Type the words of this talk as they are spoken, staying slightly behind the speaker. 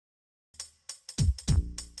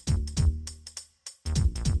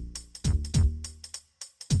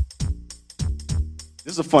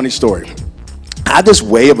This is a funny story. I had this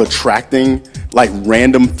way of attracting like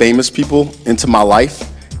random famous people into my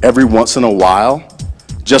life every once in a while,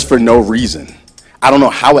 just for no reason. I don't know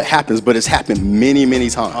how it happens, but it's happened many, many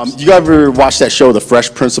times. You ever watch that show, The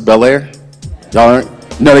Fresh Prince of Bel-Air? Y'all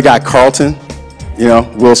know the guy Carlton? You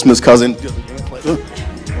know, Will Smith's cousin.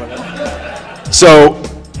 So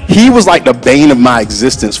he was like the bane of my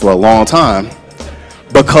existence for a long time,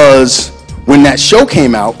 because when that show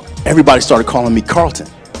came out, everybody started calling me Carlton.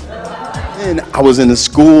 And I was in a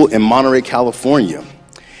school in Monterey, California,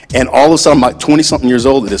 and all of a sudden I'm like 20-something years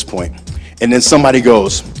old at this point, and then somebody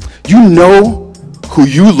goes, "You know who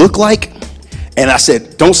you look like?" And I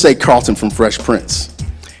said, "Don't say Carlton from Fresh Prince."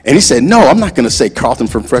 And he said, "No, I'm not gonna say Carlton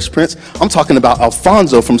from Fresh Prince. I'm talking about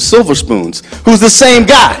Alfonso from Silver Spoons, who's the same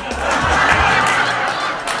guy."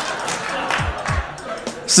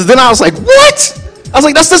 So then I was like, "What?" I was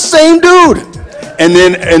like, "That's the same dude." And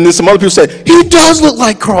then some other people said, "He does look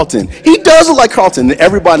like Carlton. He does look like Carlton." And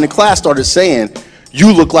everybody in the class started saying,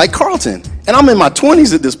 "You look like Carlton." And I'm in my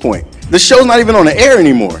 20s at this point. The show's not even on the air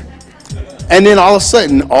anymore. And then all of a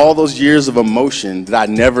sudden, all those years of emotion that I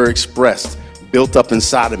never expressed built up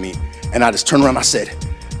inside of me. And I just turned around and I said,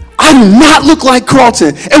 "I do not look like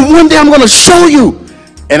Carlton. And one day I'm gonna show you."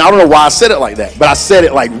 And I don't know why I said it like that, but I said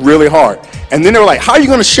it like really hard. And then they were like, "How are you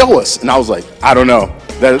gonna show us?" And I was like, "I don't know.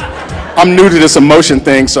 I'm new to this emotion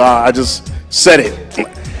thing, so I just said it."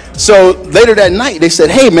 So later that night, they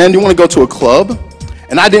said, "Hey man, do you wanna go to a club?"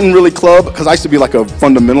 And I didn't really club, because I used to be like a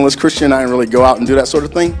fundamentalist Christian. I didn't really go out and do that sort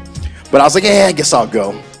of thing. But I was like, "Yeah, I guess I'll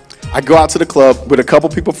go." I go out to the club with a couple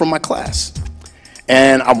people from my class.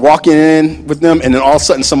 And I'm walking in with them, and then all of a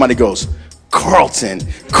sudden somebody goes, "Carlton,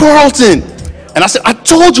 Carlton." And I said, "I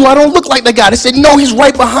told you I don't look like that guy." They said, "No, he's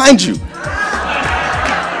right behind you."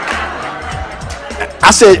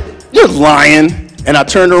 I said, "You're lying." And I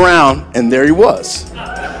turned around, and there he was.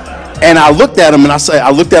 And I looked at him, and I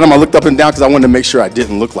looked up and down, because I wanted to make sure I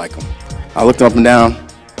didn't look like him. I looked up and down.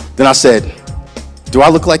 Then I said, "Do I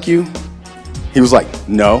look like you?" He was like,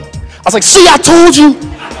 "No." I was like, "See, I told you."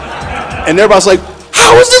 And everybody's like,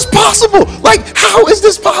 "How is this possible? Like, how is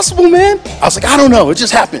this possible, man?" I was like, "I don't know. It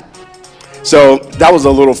just happened." So that was a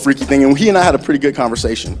little freaky thing. And he and I had a pretty good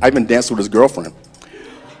conversation. I even danced with his girlfriend.